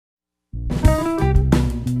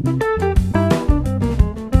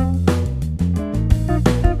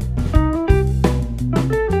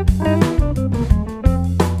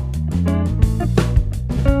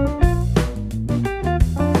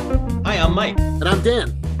And I'm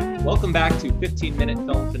Dan. Welcome back to 15-Minute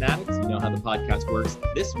Film Fanatics. You know how the podcast works.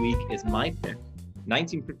 This week is my pick,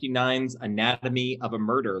 1959's Anatomy of a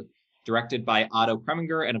Murder, directed by Otto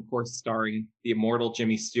Preminger and, of course, starring the immortal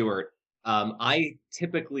Jimmy Stewart. I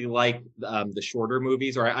typically like the shorter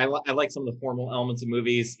movies, or I like some of the formal elements of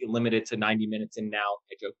movies limited to 90 minutes. And now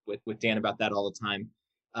I joke with Dan about that all the time.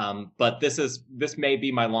 But this may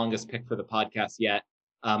be my longest pick for the podcast yet.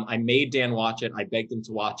 I made Dan watch it. I begged him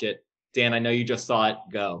to watch it. Dan, I know you just saw it.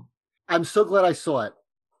 Go. I'm so glad I saw it.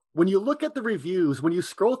 When you look at the reviews, when you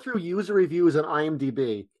scroll through user reviews on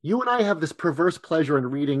IMDb, you and I have this perverse pleasure in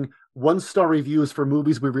reading one-star reviews for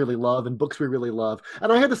movies we really love and books we really love.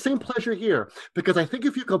 And I had the same pleasure here, because I think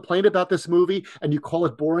if you complain about this movie and you call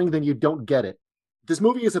it boring, then you don't get it. This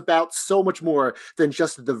movie is about so much more than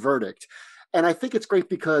just the verdict. And I think it's great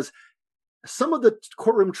because some of the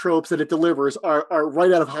courtroom tropes that it delivers are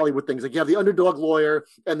right out of Hollywood things. Like you have the underdog lawyer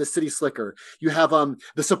and the city slicker. You have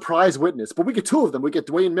the surprise witness, but we get two of them. We get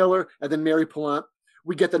Dwayne Miller and then Mary Pallant.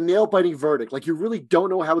 We get the nail-biting verdict. Like you really don't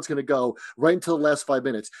know how it's going to go right until the last 5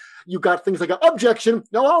 minutes. You got things like an objection.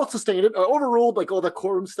 No, I'll sustain it. Overruled, like all that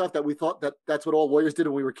courtroom stuff that we thought that's what all lawyers did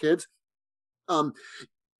when we were kids.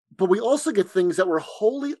 But we also get things that we're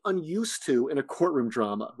wholly unused to in a courtroom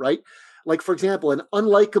drama, right? Like, for example, an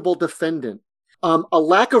unlikable defendant, a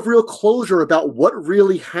lack of real closure about what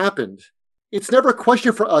really happened. It's never a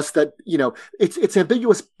question for us that, it's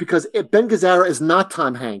ambiguous because Ben Gazzara is not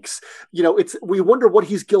Tom Hanks. We wonder what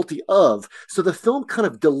he's guilty of. So the film kind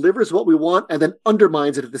of delivers what we want and then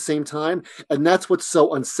undermines it at the same time. And that's what's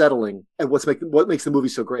so unsettling and what makes the movie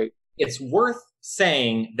so great. It's worth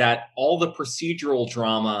saying that all the procedural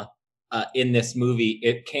drama in this movie,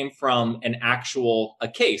 it came from a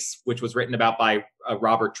case, which was written about by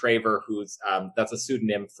Robert Traver, who's that's a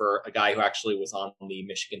pseudonym for a guy who actually was on the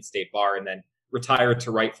Michigan State Bar and then retired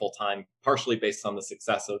to write full time, partially based on the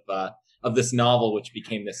success of this novel, which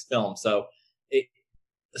became this film. So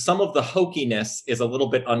some of the hokiness is a little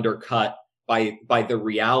bit undercut by the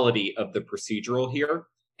reality of the procedural here.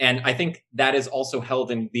 And I think that is also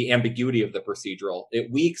held in the ambiguity of the procedural.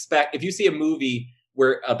 If you see a movie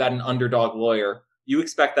where about an underdog lawyer, you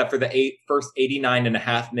expect that for the first 89 and a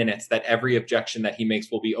half minutes that every objection that he makes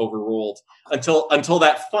will be overruled until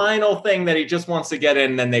that final thing that he just wants to get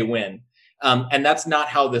in, and then they win. And that's not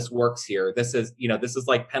how this works here. This is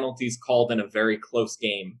like penalties called in a very close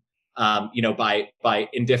game, by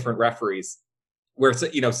indifferent referees, where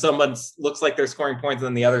someone looks like they're scoring points and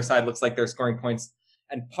then the other side looks like they're scoring points.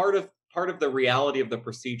 And part of the reality of the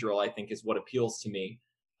procedural, I think, is what appeals to me.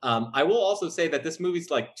 I will also say that this movie's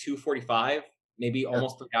like 2:45, maybe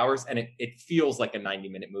almost 3 hours, and it feels like a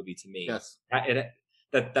 90-minute movie to me. Yes,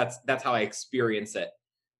 that's how I experience it.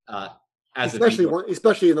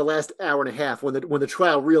 Especially in the last hour and a half when the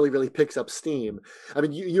trial really, really picks up steam. I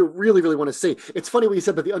mean, you really, really want to see. It's funny what you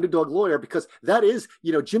said about the underdog lawyer, because that is,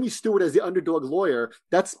 Jimmy Stewart as the underdog lawyer.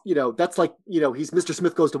 That's like, he's Mr.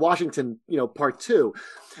 Smith Goes to Washington, part 2.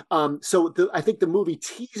 I think the movie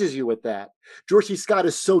teases you with that. George C. Scott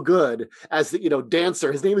is so good as the,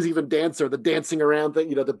 dancer. His name is even Dancer, the dancing around the,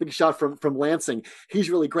 the big shot from Lansing. He's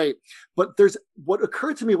really great. But what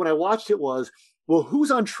occurred to me when I watched it was, well, who's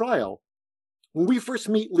on trial? When we first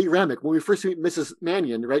meet Lee Remick, when we first meet Mrs.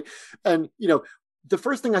 Mannion, right? And, the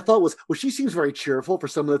first thing I thought was, well, she seems very cheerful for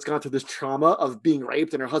someone that's gone through this trauma of being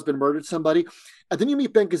raped and her husband murdered somebody. And then you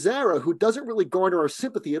meet Ben Gazzara, who doesn't really garner our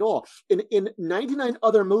sympathy at all. In 99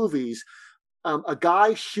 other movies, a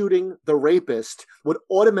guy shooting the rapist would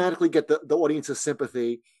automatically get the audience's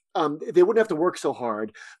sympathy. They wouldn't have to work so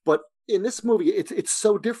hard. But in this movie, it's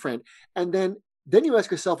so different. And then you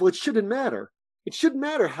ask yourself, well, it shouldn't matter. It shouldn't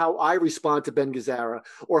matter how I respond to Ben Gazzara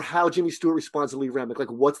or how Jimmy Stewart responds to Lee Remick. Like,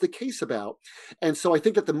 what's the case about? And so I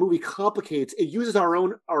think that the movie complicates. It uses our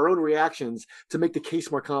own reactions to make the case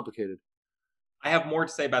more complicated. I have more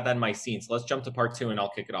to say about that in my scene. So let's jump to part 2 and I'll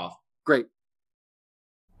kick it off. Great.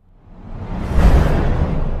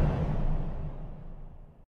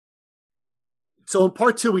 So in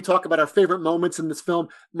part 2, we talk about our favorite moments in this film.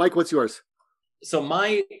 Mike, what's yours? So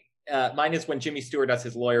mine is when Jimmy Stewart, as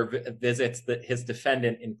his lawyer, visits his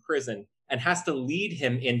defendant in prison and has to lead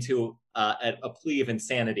him into a plea of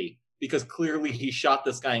insanity, because clearly he shot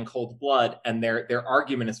this guy in cold blood, and their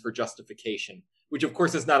argument is for justification, which of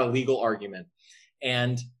course is not a legal argument.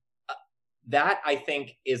 And that, I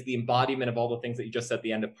think, is the embodiment of all the things that you just said at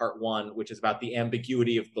the end of part 1, which is about the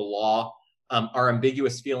ambiguity of the law, our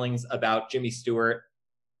ambiguous feelings about Jimmy Stewart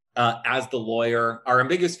as the lawyer, our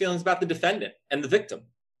ambiguous feelings about the defendant and the victim.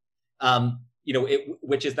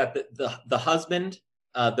 Which is that the husband,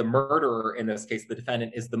 the murderer in this case, the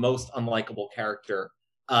defendant, is the most unlikable character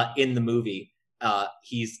in the movie.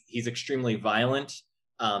 He's extremely violent.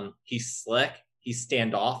 He's slick. He's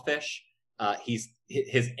standoffish.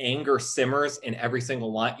 His anger simmers in every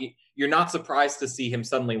single line. You're not surprised to see him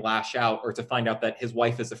suddenly lash out or to find out that his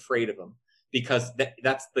wife is afraid of him, because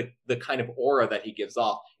that's the kind of aura that he gives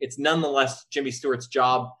off. It's nonetheless Jimmy Stewart's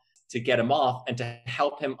job to get him off and to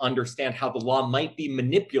help him understand how the law might be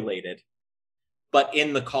manipulated, but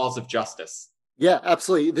in the cause of justice. Yeah,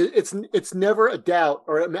 absolutely. It's never a doubt,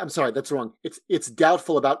 or I'm sorry, that's wrong. It's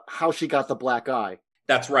doubtful about how she got the black eye.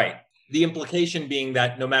 That's right. The implication being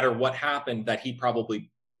that no matter what happened, that he probably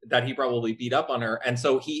beat up on her, and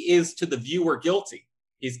so he is to the viewer guilty.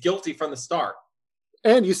 He's guilty from the start.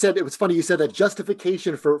 And you said, it was funny, you said that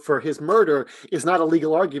justification for his murder is not a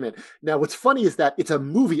legal argument. Now, what's funny is that it's a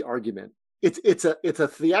movie argument. It's a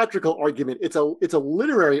theatrical argument. It's a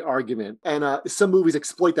literary argument. And some movies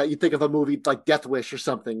exploit that. You think of a movie like Death Wish or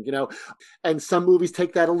something, and some movies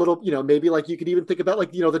take that a little, maybe like you could even think about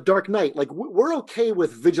like, The Dark Knight. Like we're okay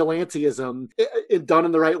with vigilantism done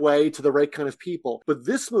in the right way to the right kind of people. But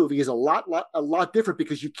this movie is a lot different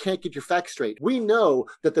because you can't get your facts straight. We know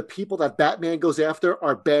that the people that Batman goes after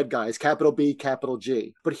are bad guys, capital B, capital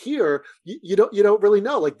G. But here, you don't really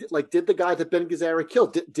know. Like did the guy that Ben Gazzara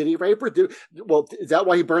killed, did he rape her? Well, is that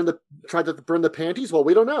why he tried to burn the panties? Well,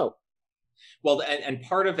 we don't know. Well, and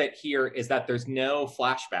part of it here is that there's no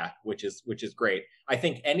flashback, which is great. I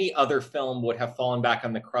think any other film would have fallen back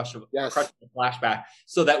on the crush of the flashback,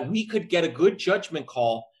 so that we could get a good judgment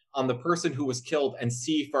call on the person who was killed and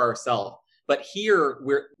see for ourselves. But here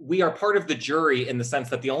we are part of the jury in the sense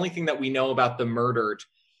that the only thing that we know about the murdered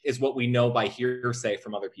is what we know by hearsay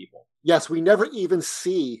from other people. Yes, we never even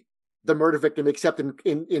see the murder victim except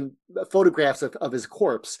in photographs of his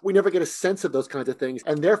corpse. We never get a sense of those kinds of things,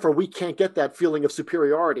 and therefore we can't get that feeling of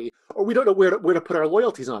superiority, or we don't know where to put our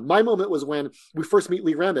loyalties on. My moment was when we first meet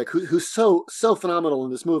Lee Remick, who's so phenomenal in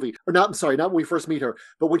this movie. Or not, I'm sorry, not when we first meet her,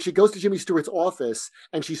 but when she goes to Jimmy Stewart's office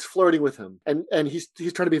and she's flirting with him, and he's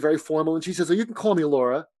trying to be very formal, and she says, "Oh, you can call me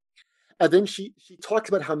Laura." And then she talks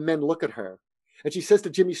about how men look at her, and she says to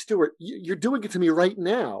Jimmy Stewart, "You're doing it to me right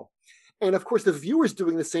now." And of course, the viewer's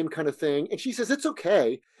doing the same kind of thing. And she says, it's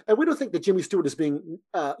okay. And we don't think that Jimmy Stewart is being,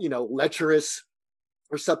 lecherous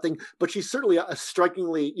or something, but she's certainly a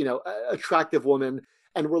strikingly, attractive woman.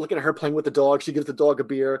 And we're looking at her playing with the dog. She gives the dog a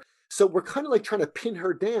beer. So we're kind of like trying to pin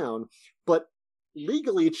her down. But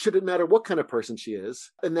legally, it shouldn't matter what kind of person she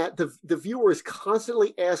is. And that the viewer is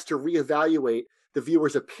constantly asked to reevaluate the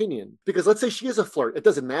viewer's opinion. Because let's say she is a flirt. It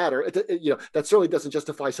doesn't matter. That certainly doesn't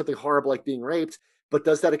justify something horrible like being raped. But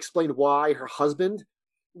does that explain why her husband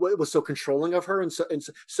was so controlling of her? And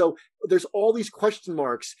so there's all these question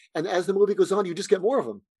marks. And as the movie goes on, you just get more of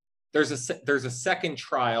them. There's a second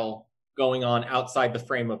trial going on outside the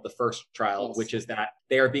frame of the first trial, yes, which is that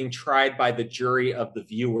they are being tried by the jury of the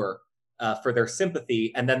viewer for their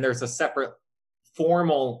sympathy. And then there's a separate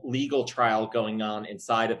formal legal trial going on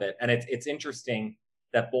inside of it. And it's interesting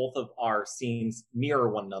that both of our scenes mirror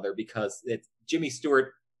one another, because Jimmy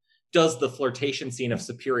Stewart does the flirtation scene of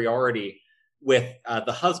superiority with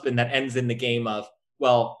the husband that ends in the game of,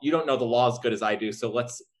 well, you don't know the law as good as I do, so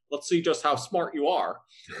let's see just how smart you are,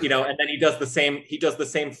 and then he does the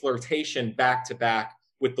same flirtation back to back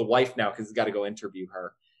with the wife now, because he's got to go interview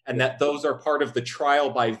her. And that those are part of the trial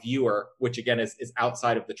by viewer, which again is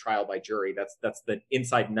outside of the trial by jury. That's the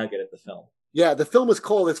inside nugget of the film. Yeah, the film is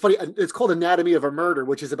called, it's funny, it's called Anatomy of a Murder,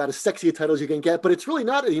 which is about as sexy a title as you can get, but it's really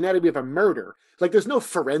not the anatomy of a murder. Like, there's no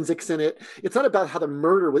forensics in it. It's not about how the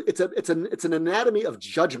murder was, it's an anatomy of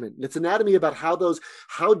judgment. It's anatomy about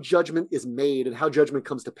how judgment is made and how judgment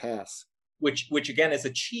comes to pass. Which again is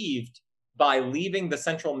achieved by leaving the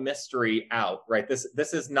central mystery out, right? This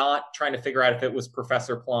is not trying to figure out if it was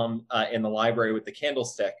Professor Plum in the library with the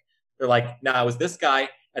candlestick. They're like, nah, it was this guy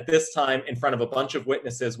at this time in front of a bunch of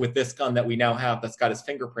witnesses with this gun that we now have that's got his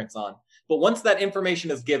fingerprints on. But once that information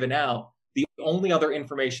is given out, the only other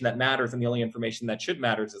information that matters, and the only information that should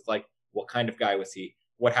matter, is like, what kind of guy was he?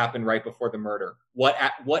 What happened right before the murder? What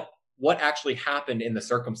actually happened in the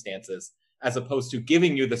circumstances, as opposed to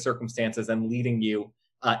giving you the circumstances and leading you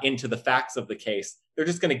into the facts of the case. They're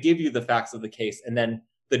just going to give you the facts of the case, and then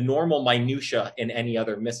the normal minutia in any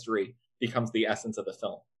other mystery becomes the essence of the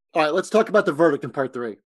film. All right, let's talk about the verdict in part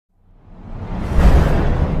 3.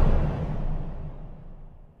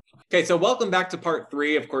 Okay, so welcome back to part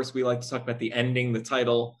 3. Of course, we like to talk about the ending, the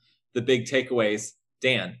title, the big takeaways.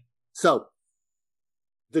 Dan. So,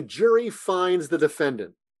 the jury finds the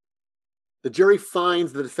defendant. The jury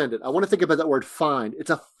finds the defendant. I want to think about that word find. It's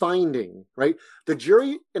a finding, right? The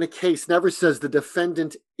jury in a case never says the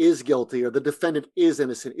defendant is guilty or the defendant is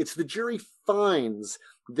innocent. It's the jury finds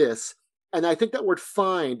this. And I think that word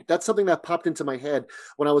find, that's something that popped into my head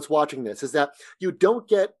when I was watching this, is that you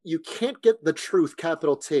can't get the truth,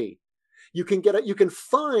 capital T. You can get it, you can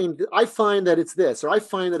find, I find that it's this, or I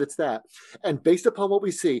find that it's that. And based upon what we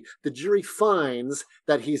see, the jury finds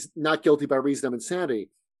that he's not guilty by reason of insanity.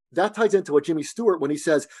 That ties into what Jimmy Stewart, when he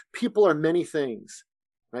says, people are many things.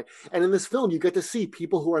 Right. And in this film, you get to see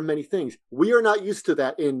people who are many things. We are not used to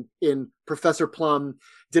that in Professor Plum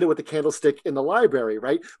did it with the candlestick in the library,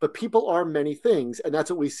 right? But people are many things, and that's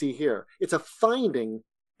what we see here. It's a finding,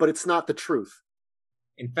 but it's not the truth.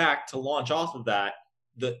 In fact, to launch off of that,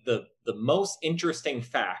 the most interesting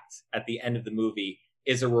fact at the end of the movie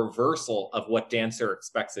is a reversal of what Dancer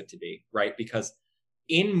expects it to be, right? Because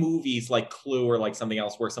in movies like Clue or like something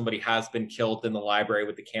else where somebody has been killed in the library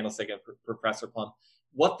with the candlestick of Professor Plum,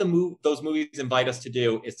 what those movies invite us to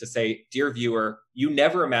do is to say, dear viewer, you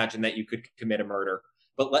never imagined that you could commit a murder,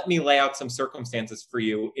 but let me lay out some circumstances for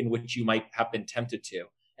you in which you might have been tempted to.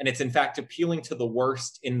 And it's in fact appealing to the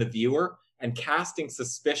worst in the viewer and casting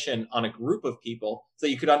suspicion on a group of people so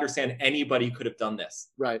you could understand anybody could have done this.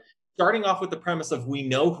 Right. Starting off with the premise of we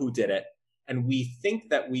know who did it and we think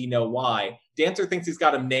that we know why. Dancer thinks he's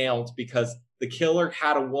got him nailed because the killer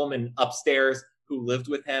had a woman upstairs who lived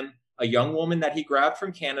with him, a young woman that he grabbed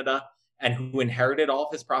from Canada and who inherited all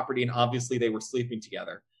of his property, and obviously they were sleeping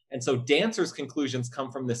together. And so Dancer's conclusions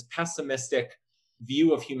come from this pessimistic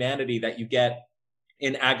view of humanity that you get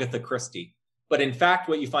in Agatha Christie. But in fact,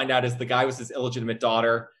 what you find out is the guy was his illegitimate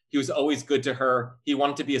daughter. He was always good to her. He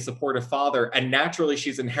wanted to be a supportive father. And naturally,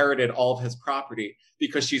 she's inherited all of his property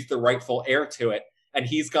because she's the rightful heir to it. And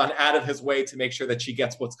he's gone out of his way to make sure that she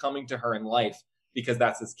gets what's coming to her in life because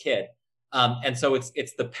that's his kid. And so it's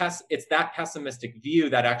that pessimistic view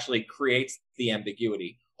that actually creates the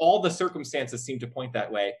ambiguity. All the circumstances seem to point that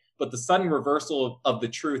way, but the sudden reversal of the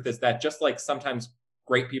truth is that just like sometimes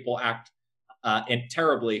great people act and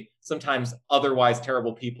terribly, sometimes otherwise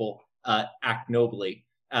terrible people act nobly,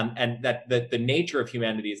 and that the nature of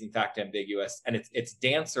humanity is in fact ambiguous, and it's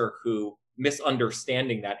Dancer who,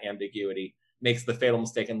 misunderstanding that ambiguity, makes the fatal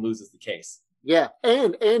mistake and loses the case. Yeah,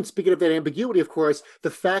 and speaking of that ambiguity, of course,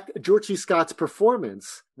 the fact George C. Scott's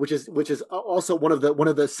performance, which is also one of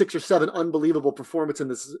the 6 or 7 unbelievable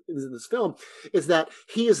performances in this film, is that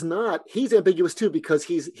he's ambiguous too because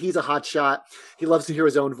he's a hot shot. He loves to hear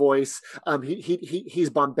his own voice.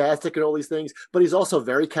 He's bombastic and all these things, but he's also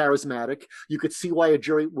very charismatic. You could see why a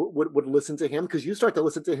jury would listen to him because you start to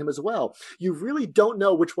listen to him as well. You really don't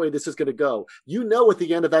know which way this is going to go. You know, at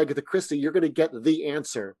the end of Agatha Christie, you're going to get the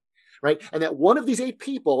answer. Right, and that one of these 8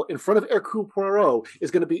 people in front of Hercule Poirot is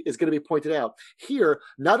going to be pointed out. Here,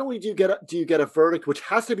 not only do you get a verdict, which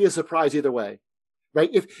has to be a surprise either way, right?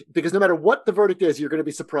 Because no matter what the verdict is, you're going to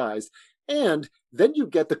be surprised, and then you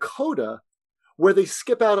get the coda where they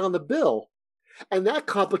skip out on the bill, and that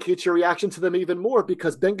complicates your reaction to them even more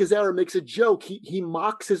because Ben Gazzara makes a joke. He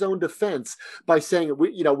mocks his own defense by saying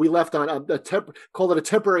we left on call it a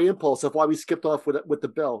temporary impulse of why we skipped off with the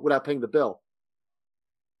bill without paying the bill.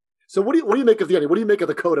 So what do you make of the ending? What do you make of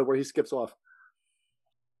the coda where he skips off?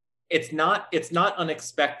 It's not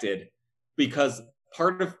unexpected because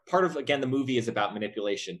part of again the movie is about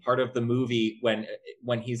manipulation. Part of the movie when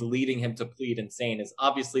he's leading him to plead insane is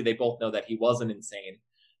obviously they both know that he wasn't insane,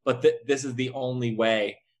 but this is the only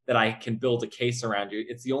way that I can build a case around you.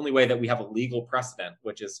 It's the only way that we have a legal precedent,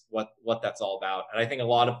 which is what that's all about. And I think a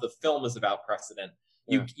lot of the film is about precedent.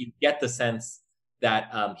 Yeah. You get the sense that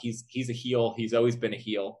he's a heel. He's always been a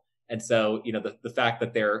heel. And so, the fact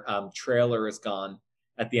that their trailer is gone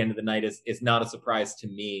at the end of the night is not a surprise to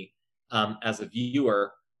me as a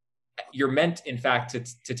viewer. You're meant, in fact,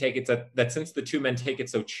 to take it that since the two men take it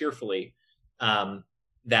so cheerfully,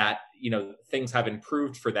 that things have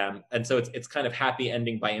improved for them, and so it's kind of happy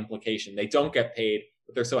ending by implication. They don't get paid,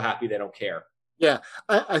 but they're so happy they don't care. Yeah,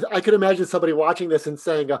 I could imagine somebody watching this and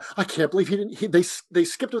saying, "I can't believe they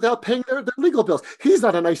skipped without paying their legal bills. He's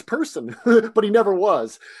not a nice person," but he never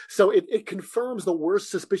was. So it confirms the worst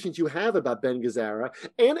suspicions you have about Ben Gazzara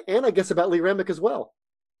and I guess about Lee Remick as well.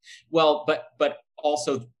 Well, but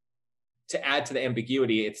also to add to the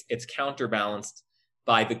ambiguity, it's counterbalanced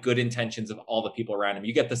by the good intentions of all the people around him.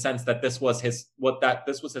 You get the sense that this was his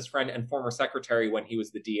friend and former secretary when he was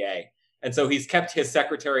the DA. And so he's kept his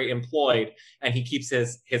secretary employed and he keeps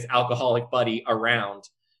his alcoholic buddy around,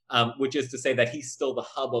 which is to say that he's still the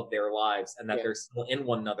hub of their lives and that they're still in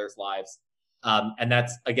one another's lives. And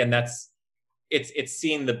it's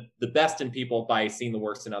seeing the best in people by seeing the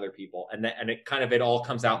worst in other people. And it all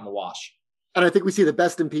comes out in the wash. And I think we see the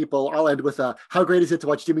best in people. I'll end with how great is it to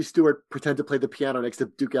watch Jimmy Stewart pretend to play the piano next to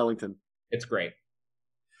Duke Ellington? It's great.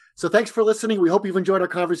 So thanks for listening. We hope you've enjoyed our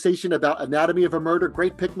conversation about Anatomy of a Murder.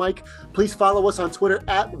 Great pick, Mike. Please follow us on Twitter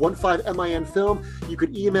at 15MINFilm. You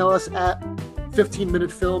could email us at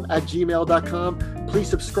 15minutefilm@gmail.com. Please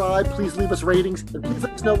subscribe. Please leave us ratings. And please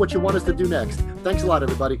let us know what you want us to do next. Thanks a lot,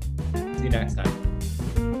 everybody. See you next time.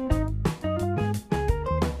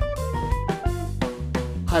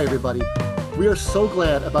 Hi, everybody. We are so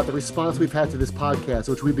glad about the response we've had to this podcast,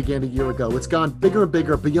 which we began a year ago. It's gone bigger and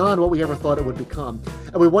bigger, beyond what we ever thought it would become.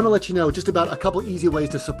 And we want to let you know just about a couple easy ways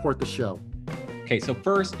to support the show. Okay, so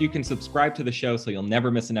first, you can subscribe to the show so you'll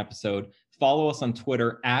never miss an episode. Follow us on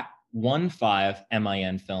Twitter at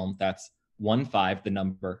 15MINFilm. That's 15, the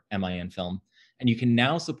number, MINFilm. And you can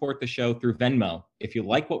now support the show through Venmo. If you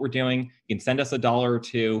like what we're doing, you can send us $1 or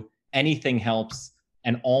 $2. Anything helps.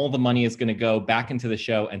 And all the money is going to go back into the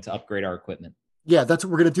show and to upgrade our equipment. Yeah, that's what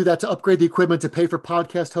we're going to do, that to upgrade the equipment, to pay for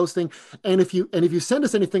podcast hosting. And if you send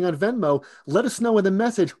us anything on Venmo, let us know in the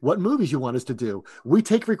message what movies you want us to do. We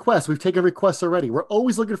take requests. We've taken requests already. We're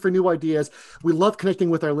always looking for new ideas. We love connecting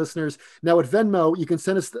with our listeners. Now at Venmo, you can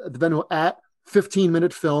send us the Venmo at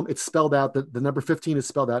 15-minute film. It's spelled out. The number 15 is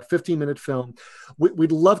spelled out. 15-minute film.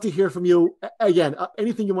 We'd love to hear from you. Again,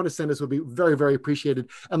 anything you want to send us would be very, very appreciated.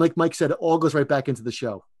 And like Mike said, it all goes right back into the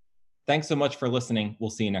show. Thanks so much for listening.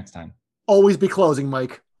 We'll see you next time. Always be closing,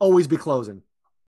 Mike. Always be closing.